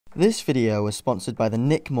This video was sponsored by the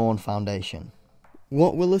Nick Morn Foundation.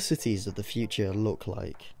 What will the cities of the future look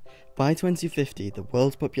like? By 2050, the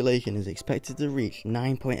world's population is expected to reach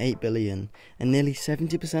 9.8 billion, and nearly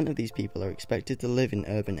 70% of these people are expected to live in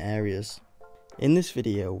urban areas. In this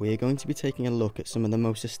video, we are going to be taking a look at some of the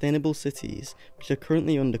most sustainable cities which are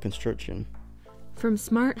currently under construction. From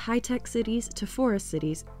smart, high-tech cities to forest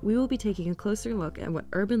cities, we will be taking a closer look at what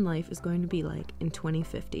urban life is going to be like in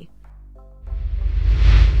 2050.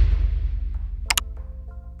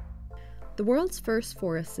 The world's first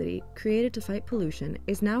forest city, created to fight pollution,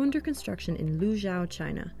 is now under construction in Liuzhou,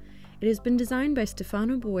 China. It has been designed by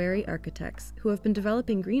Stefano Boeri architects, who have been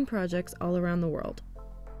developing green projects all around the world.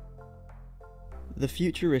 The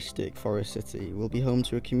futuristic forest city will be home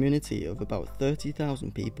to a community of about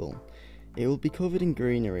 30,000 people. It will be covered in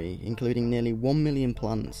greenery, including nearly 1 million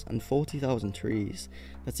plants and 40,000 trees,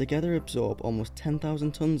 that together absorb almost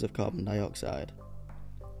 10,000 tons of carbon dioxide.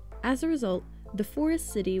 As a result, the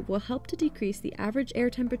forest city will help to decrease the average air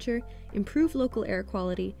temperature, improve local air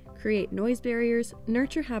quality, create noise barriers,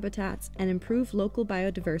 nurture habitats, and improve local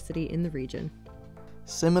biodiversity in the region.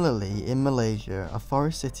 Similarly, in Malaysia, a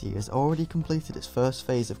forest city has already completed its first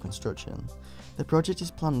phase of construction. The project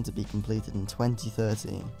is planned to be completed in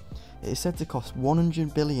 2030. It is said to cost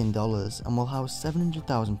 $100 billion and will house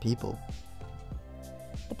 700,000 people.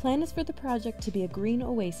 The plan is for the project to be a green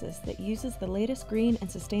oasis that uses the latest green and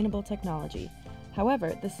sustainable technology.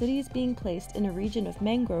 However, the city is being placed in a region of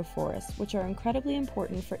mangrove forests, which are incredibly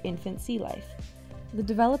important for infant sea life. The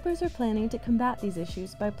developers are planning to combat these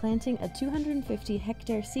issues by planting a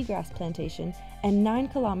 250-hectare seagrass plantation and 9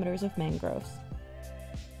 kilometers of mangroves.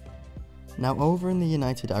 Now over in the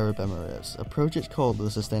United Arab Emirates, a project called the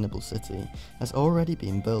Sustainable City has already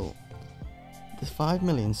been built. This 5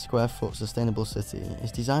 million square foot sustainable city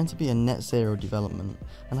is designed to be a net zero development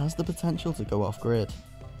and has the potential to go off-grid.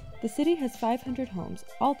 The city has 500 homes,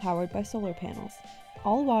 all powered by solar panels.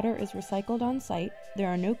 All water is recycled on site, there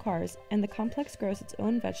are no cars, and the complex grows its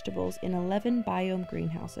own vegetables in 11 biome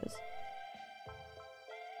greenhouses.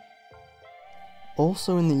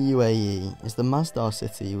 Also in the UAE is the Masdar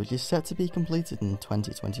city, which is set to be completed in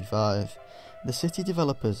 2025. The city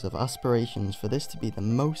developers have aspirations for this to be the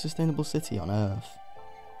most sustainable city on Earth.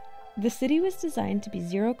 The city was designed to be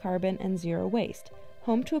zero carbon and zero waste,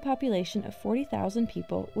 home to a population of 40,000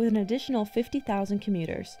 people with an additional 50,000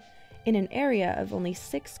 commuters, in an area of only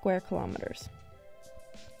 6 square kilometers.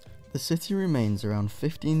 The city remains around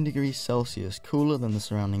 15 degrees Celsius cooler than the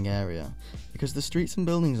surrounding area, because the streets and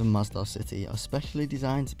buildings of Masdar city are specially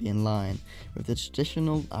designed to be in line with the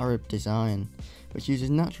traditional Arab design, which uses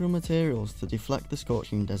natural materials to deflect the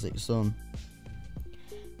scorching desert sun.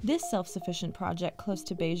 This self-sufficient project close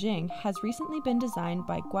to Beijing has recently been designed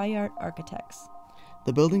by Guayart architects.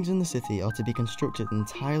 The buildings in the city are to be constructed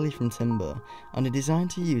entirely from timber and are designed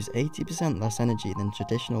to use 80% less energy than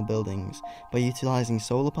traditional buildings by utilising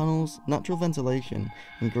solar panels, natural ventilation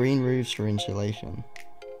and green roofs for insulation.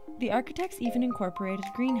 The architects even incorporated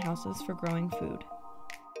greenhouses for growing food.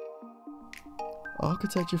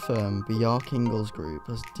 Architecture firm B.R. Ingalls Group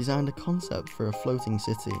has designed a concept for a floating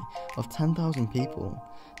city of 10,000 people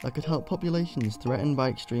that could help populations threatened by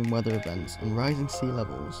extreme weather events and rising sea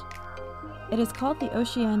levels. It is called the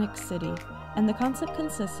Oceanix city, and the concept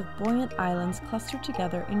consists of buoyant islands clustered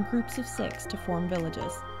together in groups of 6 to form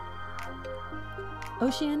villages.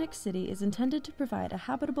 Oceanix city is intended to provide a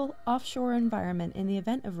habitable offshore environment in the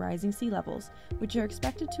event of rising sea levels, which are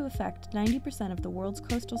expected to affect 90% of the world's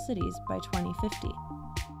coastal cities by 2050.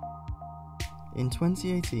 In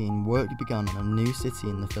 2018, work began on a new city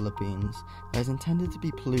in the Philippines that is intended to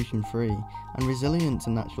be pollution-free and resilient to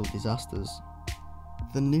natural disasters.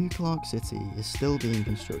 The new Clark City is still being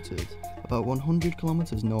constructed, about 100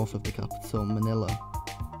 kilometers north of the capital, Manila.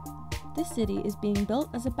 This city is being built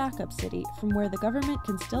as a backup city from where the government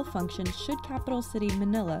can still function should capital city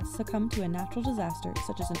Manila succumb to a natural disaster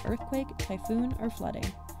such as an earthquake, typhoon, or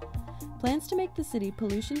flooding. Plans to make the city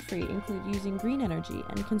pollution-free include using green energy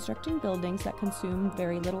and constructing buildings that consume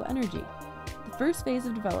very little energy. The first phase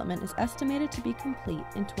of development is estimated to be complete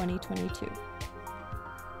in 2022.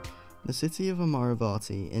 The city of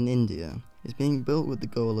Amaravati in India is being built with the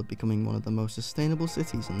goal of becoming one of the most sustainable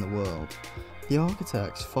cities in the world. The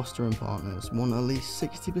architects, Foster & Partners, want at least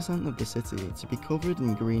 60% of the city to be covered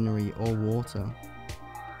in greenery or water.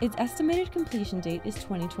 Its estimated completion date is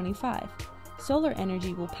 2025. Solar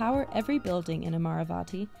energy will power every building in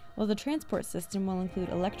Amaravati, while the transport system will include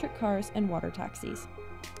electric cars and water taxis.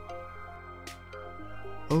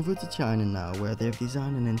 Over to China now, where they have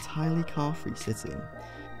designed an entirely car-free city.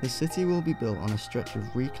 The city will be built on a stretch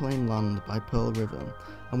of reclaimed land by Pearl River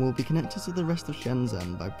and will be connected to the rest of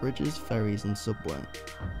Shenzhen by bridges, ferries and subway.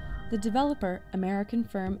 The developer, American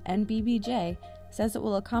firm NBBJ, says it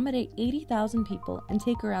will accommodate 80,000 people and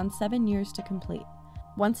take around 7 years to complete.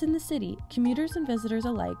 Once in the city, commuters and visitors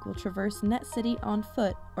alike will traverse Net City on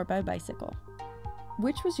foot or by bicycle.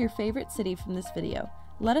 Which was your favorite city from this video?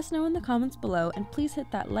 Let us know in the comments below, and please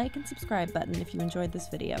hit that like and subscribe button if you enjoyed this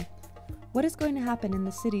video. What is going to happen in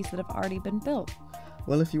the cities that have already been built?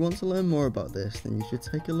 Well, if you want to learn more about this, then you should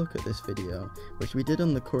take a look at this video, which we did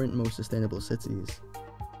on the current most sustainable cities.